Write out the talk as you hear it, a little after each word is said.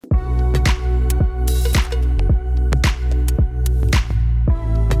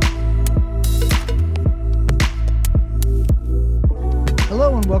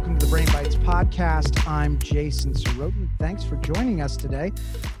Podcast. I'm Jason Sorotin. Thanks for joining us today.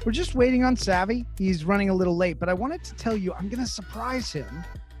 We're just waiting on Savvy. He's running a little late, but I wanted to tell you I'm going to surprise him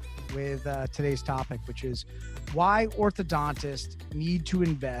with today's topic, which is why orthodontists need to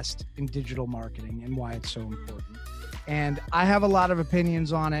invest in digital marketing and why it's so important. And I have a lot of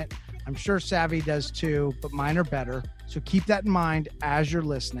opinions on it. I'm sure Savvy does too, but mine are better. So keep that in mind as you're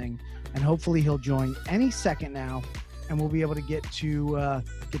listening, and hopefully he'll join any second now, and we'll be able to get to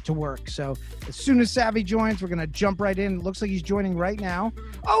work. So as soon as Savvy joins, we're going to jump right in. It looks like he's joining right now.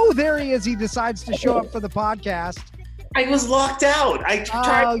 Oh, there he is. He decides to show up for the podcast. I was locked out. I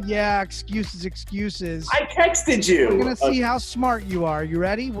tried. Oh, yeah. Excuses. I texted you. We're going to see how smart you are. You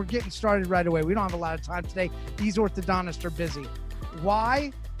ready? We're getting started right away. We don't have a lot of time today. These orthodontists are busy.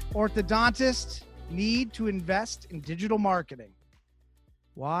 Why orthodontists need to invest in digital marketing?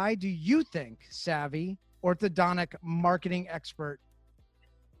 Why do you think, Savvy, orthodontic marketing expert,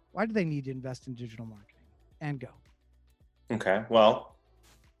 why do they need to invest in digital marketing? And go. Okay, well,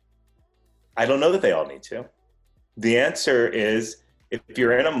 I don't know that they all need to. The answer is, if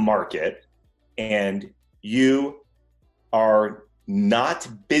you're in a market and you are not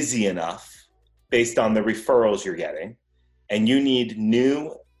busy enough based on the referrals you're getting, and you need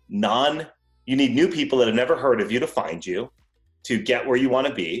new people that have never heard of you to find you to get where you want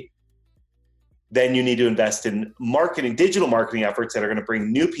to be, then you need to invest in marketing, digital marketing efforts that are going to bring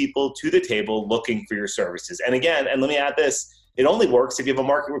new people to the table looking for your services. And again, and let me add this, it only works if you have a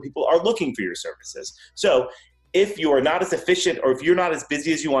market where people are looking for your services. So if you are not as efficient, or if you're not as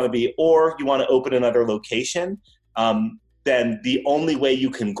busy as you want to be, or you want to open another location, then the only way you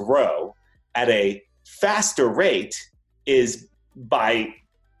can grow at a faster rate is by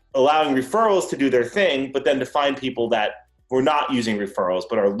allowing referrals to do their thing, but then to find people that were not using referrals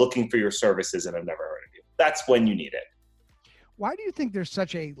but are looking for your services and have never heard of you. That's when you need it. Why do you think there's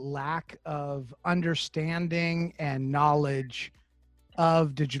such a lack of understanding and knowledge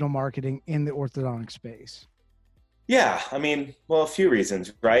of digital marketing in the orthodontic space? Yeah, I mean, well, a few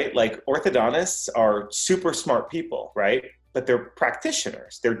reasons, right? Like, orthodontists are super smart people, right? But they're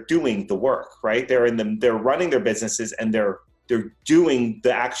practitioners. They're doing the work, right? They're running their businesses, and they're doing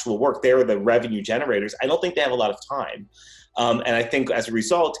the actual work. They're the revenue generators. I don't think they have a lot of time. And I think as a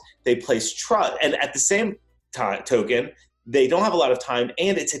result, they place trust. And at the same token, they don't have a lot of time.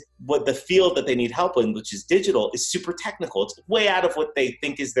 And what the field that they need help in, which is digital, is super technical. It's way out of what they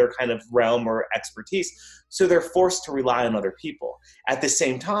think is their kind of realm or expertise. So they're forced to rely on other people. At the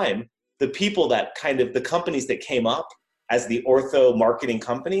same time, the people that the companies that came up as the ortho marketing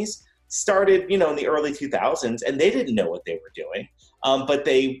companies started, in the early 2000s, and they didn't know what they were doing, but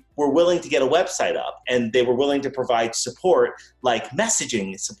they were willing to get a website up, and they were willing to provide support, like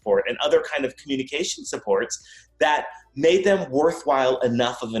messaging support and other kind of communication supports that made them worthwhile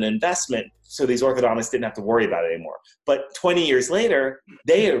enough of an investment so these orthodontists didn't have to worry about it anymore. But 20 years later,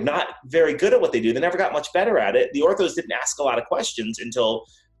 they are not very good at what they do. They never got much better at it. The orthos didn't ask a lot of questions until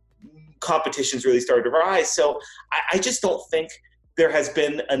competitions really started to rise. So I just don't think there has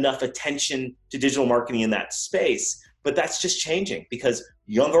been enough attention to digital marketing in that space, but that's just changing because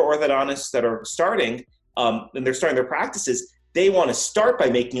younger orthodontists that are starting, and they're starting their practices, they want to start by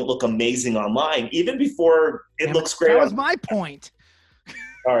making it look amazing online, even before it looks great. That was my point.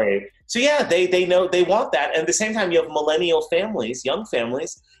 All right. So yeah, they know they want that. And at the same time, you have millennial families, young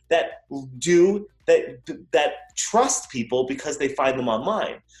families that trust people because they find them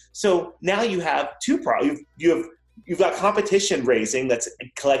online. So now you have two problems. You've got competition raising that's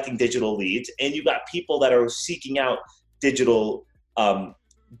collecting digital leads, and you've got people that are seeking out they're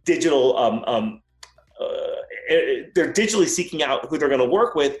digitally seeking out who they're going to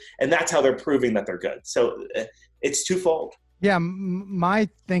work with, and that's how they're proving that they're good. So it's twofold. Yeah, my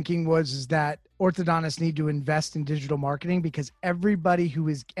thinking was that orthodontists need to invest in digital marketing because everybody who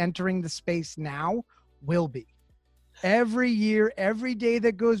is entering the space now will be. Every year, every day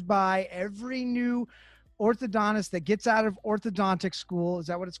that goes by, every new orthodontist that gets out of orthodontic school, is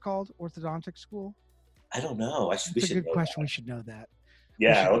that what it's called? Orthodontic school? I don't know. That's a good question. We should know that.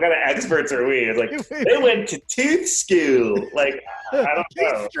 Yeah, what kind of experts are we? It's like, they went to tooth school. Like, I don't know.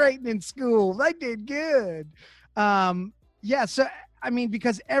 Teeth straightening school. They did good. Yeah, so, I mean,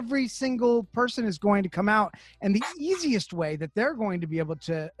 because every single person is going to come out, and the easiest way that they're going to be able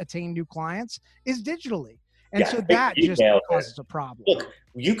to attain new clients is digitally. And so that just causes a problem. Look,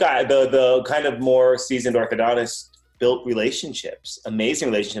 you got the kind of more seasoned orthodontists built relationships, amazing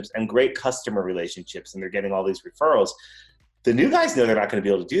relationships, and great customer relationships, and they're getting all these referrals. The new guys know they're not going to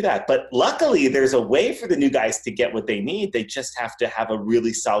be able to do that. But luckily, there's a way for the new guys to get what they need. They just have to have a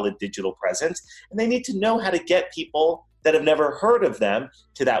really solid digital presence, and they need to know how to get people that have never heard of them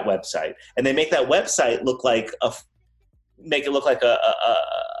to that website. And they make that website look like a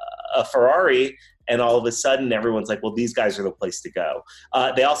Ferrari, and all of a sudden everyone's like, well, these guys are the place to go.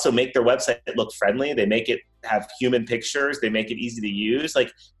 They also make their website look friendly. They make it have human pictures. They make it easy to use.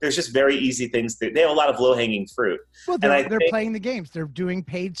 Like, there's just very easy things. They have a lot of low-hanging fruit. Well, they're playing the games. They're doing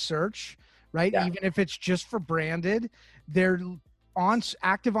paid search, right? Yeah. Even if it's just for branded, they're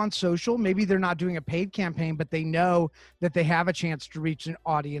active on social. Maybe they're not doing a paid campaign, but they know that they have a chance to reach an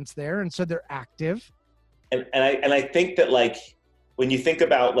audience there, and so they're active. And I think that, like, when you think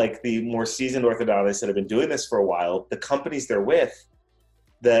about like the more seasoned orthodontists that have been doing this for a while, the companies they're with,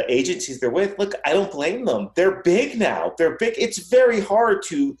 the agencies they're with, look, I don't blame them. They're big now. They're big. It's very hard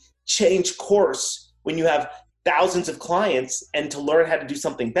to change course when you have thousands of clients and to learn how to do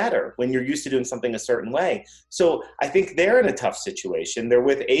something better when you're used to doing something a certain way. So I think they're in a tough situation. They're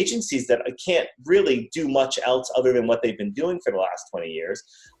with agencies that can't really do much else other than what they've been doing for the last 20 years.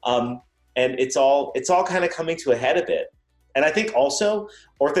 And it's all kind of coming to a head a bit. And I think also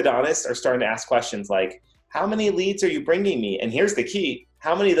orthodontists are starting to ask questions like, how many leads are you bringing me? And here's the key.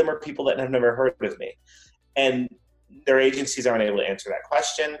 How many of them are people that have never heard of me? And their agencies aren't able to answer that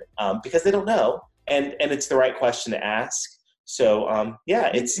question because they don't know. And it's the right question to ask. So,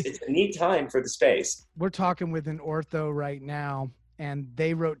 it's a neat time for the space. We're talking with an ortho right now, and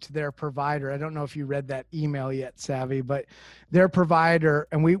they wrote to their provider. I don't know if you read that email yet, Savvy, but their provider,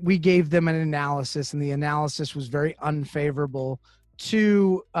 and we gave them an analysis, and the analysis was very unfavorable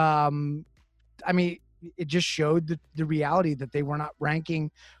to, it just showed the reality that they were not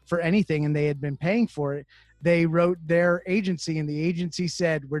ranking for anything, and they had been paying for it. They wrote their agency, and the agency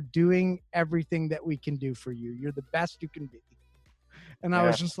said, we're doing everything that we can do for you. You're the best you can be. And I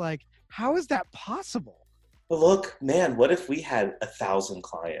was just like, how is that possible? Well, look, man, what if we had 1,000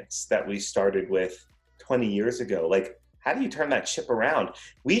 clients that we started with 20 years ago? Like, how do you turn that ship around?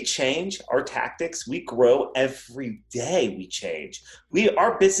 We change our tactics. We grow every day. We change.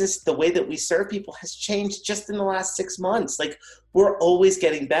 Our business, the way that we serve people has changed just in the last 6 months. Like, we're always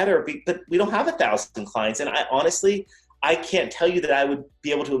getting better, but we don't have 1,000 clients. And I can't tell you that I would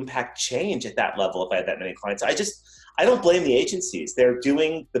be able to impact change at that level if I had that many clients. I don't blame the agencies. They're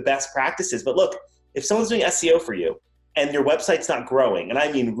doing the best practices. But look, if someone's doing SEO for you and your website's not growing, and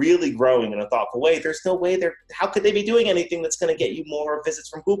I mean really growing in a thoughtful way, there's no way how could they be doing anything that's going to get you more visits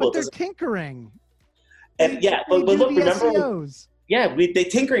from Google? But they're tinkering. And but look, remember, SEOs. They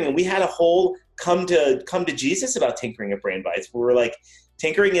tinkering, and we had a whole come to Jesus about tinkering at Brain Bites. Where we're like,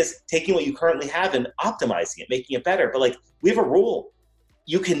 tinkering is taking what you currently have and optimizing it, making it better. But like, we have a rule.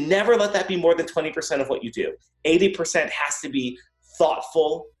 You can never let that be more than 20% of what you do. 80% has to be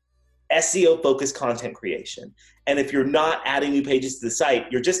thoughtful, SEO-focused content creation. And if you're not adding new pages to the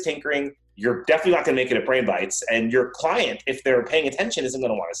site, you're just tinkering. You're definitely not going to make it at Brain Bites. And your client, if they're paying attention, isn't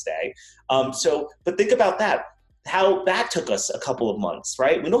going to want to stay. But think about that. How that took us a couple of months,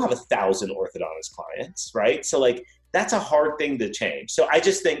 right? We don't have 1,000 orthodontist clients, right? So like, that's a hard thing to change. So I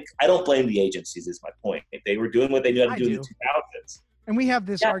just think, I don't blame the agencies is my point. If they were doing what they knew how to do in the 2000s. And we have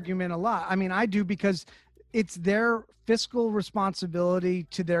this argument a lot. I mean, I do, because it's their fiscal responsibility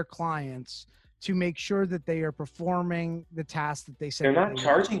to their clients to make sure that they are performing the tasks that they said. They're not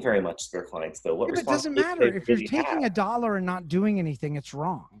charging very much to their clients, though. It doesn't matter. If you're taking $1 and not doing anything, it's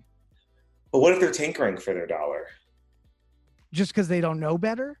wrong. But what if they're tinkering for their dollar? Just because they don't know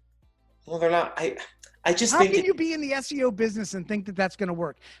better? Well, they're not. I just think. How can you be in the SEO business and think that that's going to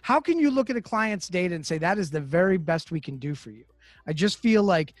work? How can you look at a client's data and say that is the very best we can do for you? I feel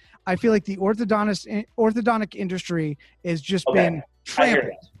like the orthodontic industry has just been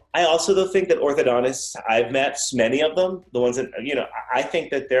trampled. I also though think that orthodontists, I've met many of them, the ones that, I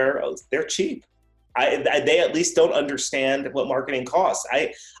think that they're cheap. They at least don't understand what marketing costs.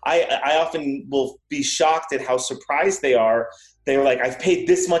 I often will be shocked at how surprised they are. They're like, I've paid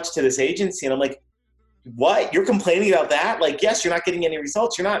this much to this agency. And I'm like, what? You're complaining about that? Like, yes, you're not getting any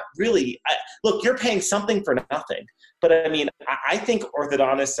results. You're not really, look, you're paying something for nothing. But I mean, I think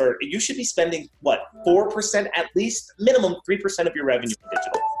orthodontists you should be spending 4% at least, minimum 3% of your revenue on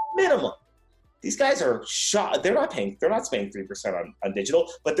digital, minimum. These guys are shot. They're not spending 3% on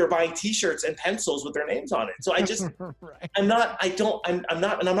digital, but they're buying T-shirts and pencils with their names on it. So I just, right. I'm not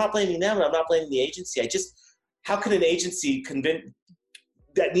blaming them, and I'm not blaming the agency. How could an agency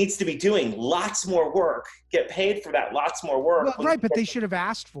that needs to be doing lots more work, get paid for that lots more work. Well, right, but they should have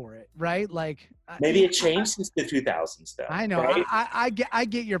asked for it, right? Like maybe it changed since the 2000s, though. I know. Right? I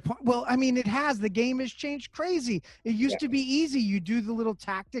get your point. Well, I mean, it has. The game has changed crazy. It used to be easy. You do the little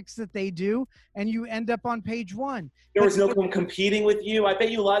tactics that they do, and you end up on page one. There was no one competing with you. I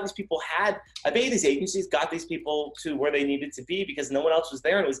bet you a lot of these people I bet you these agencies got these people to where they needed to be because no one else was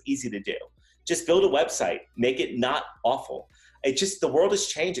there and it was easy to do. Just build a website, make it not awful. The world has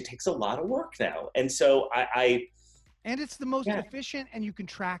changed. It takes a lot of work now. And so and it's the most efficient, and you can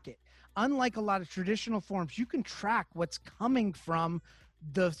track it. Unlike a lot of traditional forms, you can track what's coming from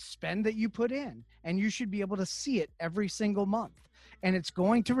the spend that you put in, and you should be able to see it every single month. And it's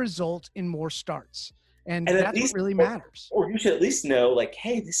going to result in more starts. And that's what really matters. Or you should at least know, like,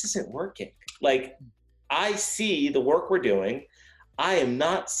 hey, this isn't working. Like, I see the work we're doing. I am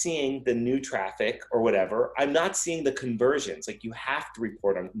not seeing the new traffic or whatever. I'm not seeing the conversions. Like, you have to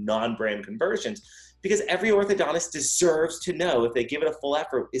report on non-brand conversions because every orthodontist deserves to know if they give it a full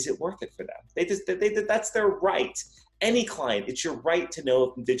effort, is it worth it for them? That's their right. Any client, it's your right to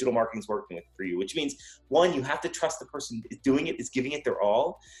know if digital marketing is working for you, which means, one, you have to trust the person doing it is giving it their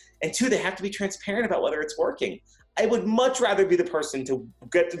all. And two, they have to be transparent about whether it's working. I would much rather be the person to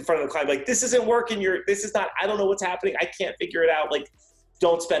get in front of the client, like, this isn't working, I don't know what's happening, I can't figure it out. Like,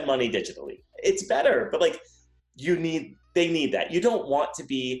 don't spend money digitally. It's better, but like, they need that. You don't want to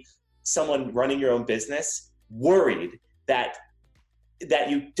be someone running your own business worried that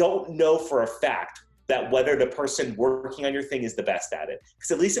you don't know for a fact that whether the person working on your thing is the best at it.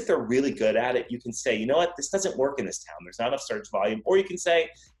 Because at least if they're really good at it, you can say, you know what, this doesn't work in this town. There's not enough search volume. Or you can say,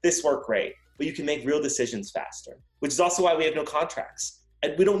 this worked great. But you can make real decisions faster, which is also why we have no contracts.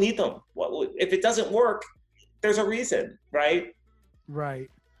 And we don't need them. Well, if it doesn't work, there's a reason, right? Right.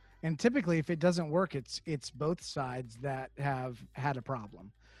 And typically, if it doesn't work, it's both sides that have had a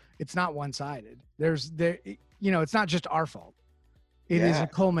problem. It's not one-sided. It's not just our fault. It is a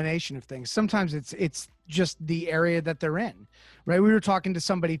culmination of things. Sometimes it's just the area that they're in, right? We were talking to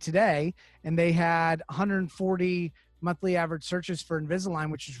somebody today, and they had 140 monthly average searches for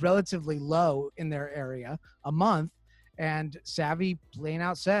Invisalign, which is relatively low in their area, a month. And Savvy plain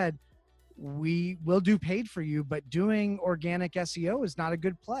out said, we will do paid for you, but doing organic SEO is not a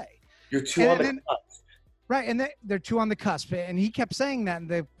good play. You're too on the cusp. Right. And they're too on the cusp. And he kept saying that. And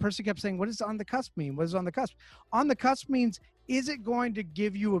the person kept saying, what does on the cusp mean? What is on the cusp? On the cusp means, is it going to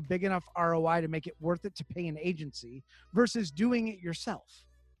give you a big enough ROI to make it worth it to pay an agency versus doing it yourself?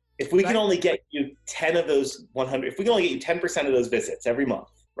 If we can only get you 10 of those 100, if we can only get you 10% of those visits every month,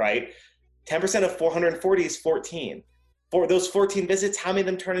 right? 10% of 440 is 14. For those 14 visits, how many of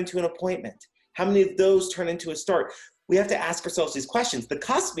them turn into an appointment? How many of those turn into a start? We have to ask ourselves these questions. The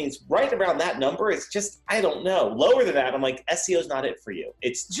cusp means right around that number is just, I don't know. Lower than that, I'm like, SEO's not it for you.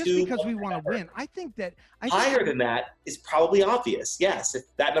 It's just too because we want to win. I think higher than that is probably obvious. Yes, if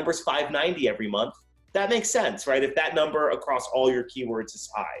that number is 590 every month, that makes sense, right? If that number across all your keywords is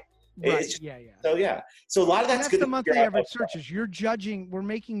high. Right. So a lot of that's good. The monthly average searches. You're judging. We're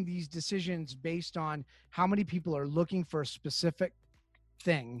making these decisions based on how many people are looking for a specific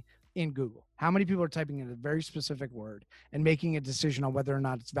thing in Google. How many people are typing in a very specific word and making a decision on whether or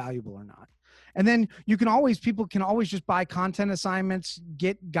not it's valuable or not. And then people can always just buy content assignments,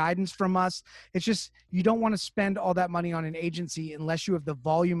 get guidance from us. It's just, you don't want to spend all that money on an agency unless you have the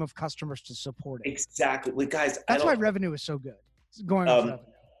volume of customers to support it. Exactly. Well, guys, that's why revenue is so good. It's going on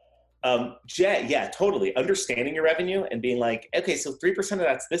revenue. Yeah, totally. Understanding your revenue and being like, okay, so 3% of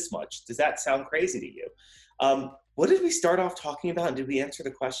that's this much. Does that sound crazy to you? What did we start off talking about? And did we answer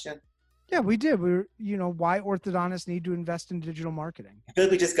the question? Yeah, we did. We were, why orthodontists need to invest in digital marketing. I feel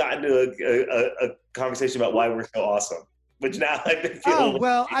like we just got into a conversation about why we're so awesome, which now I feel. Oh,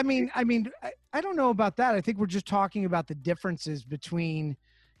 well, I don't know about that. I think we're just talking about the differences between,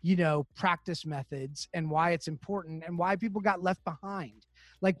 practice methods and why it's important and why people got left behind.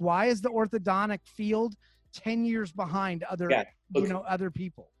 Like, why is the orthodontic field 10 years behind other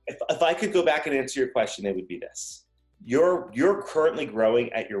people? If I could go back and answer your question, it would be this. You're currently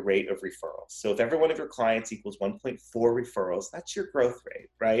growing at your rate of referrals. So if every one of your clients equals 1.4 referrals, that's your growth rate,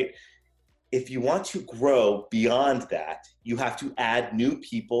 right? If you want to grow beyond that, you have to add new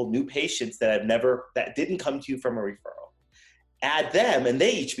people, new patients that didn't come to you from a referral. Add them and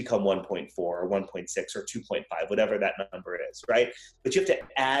they each become 1.4 or 1.6 or 2.5, whatever that number is, right? But you have to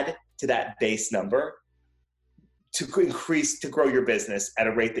add to that base number to grow your business at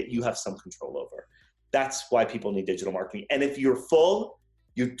a rate that you have some control over. That's why people need digital marketing. And if you're full,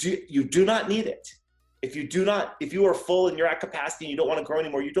 you do not need it. If you are full and you're at capacity and you don't want to grow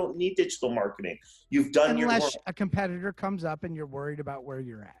anymore, you don't need digital marketing. You've done your work. Unless a competitor comes up and you're worried about where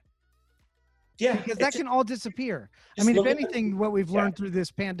you're at. Yeah. Because that can all disappear. I mean, if anything, what we've learned through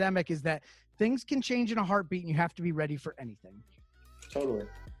this pandemic is that things can change in a heartbeat and you have to be ready for anything. Totally.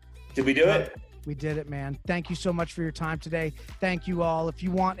 Did we do it? We did it, man. Thank you so much for your time today. Thank you all. If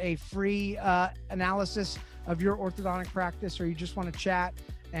you want a free analysis of your orthodontic practice, or you just want to chat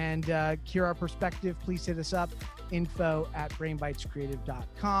and hear our perspective, please hit us up,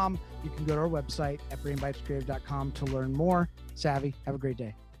 info@brainbitescreative.com. You can go to our website at brainbitescreative.com to learn more. Savvy, have a great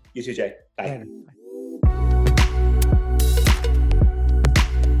day. You too, Jay. Bye. Later. Bye.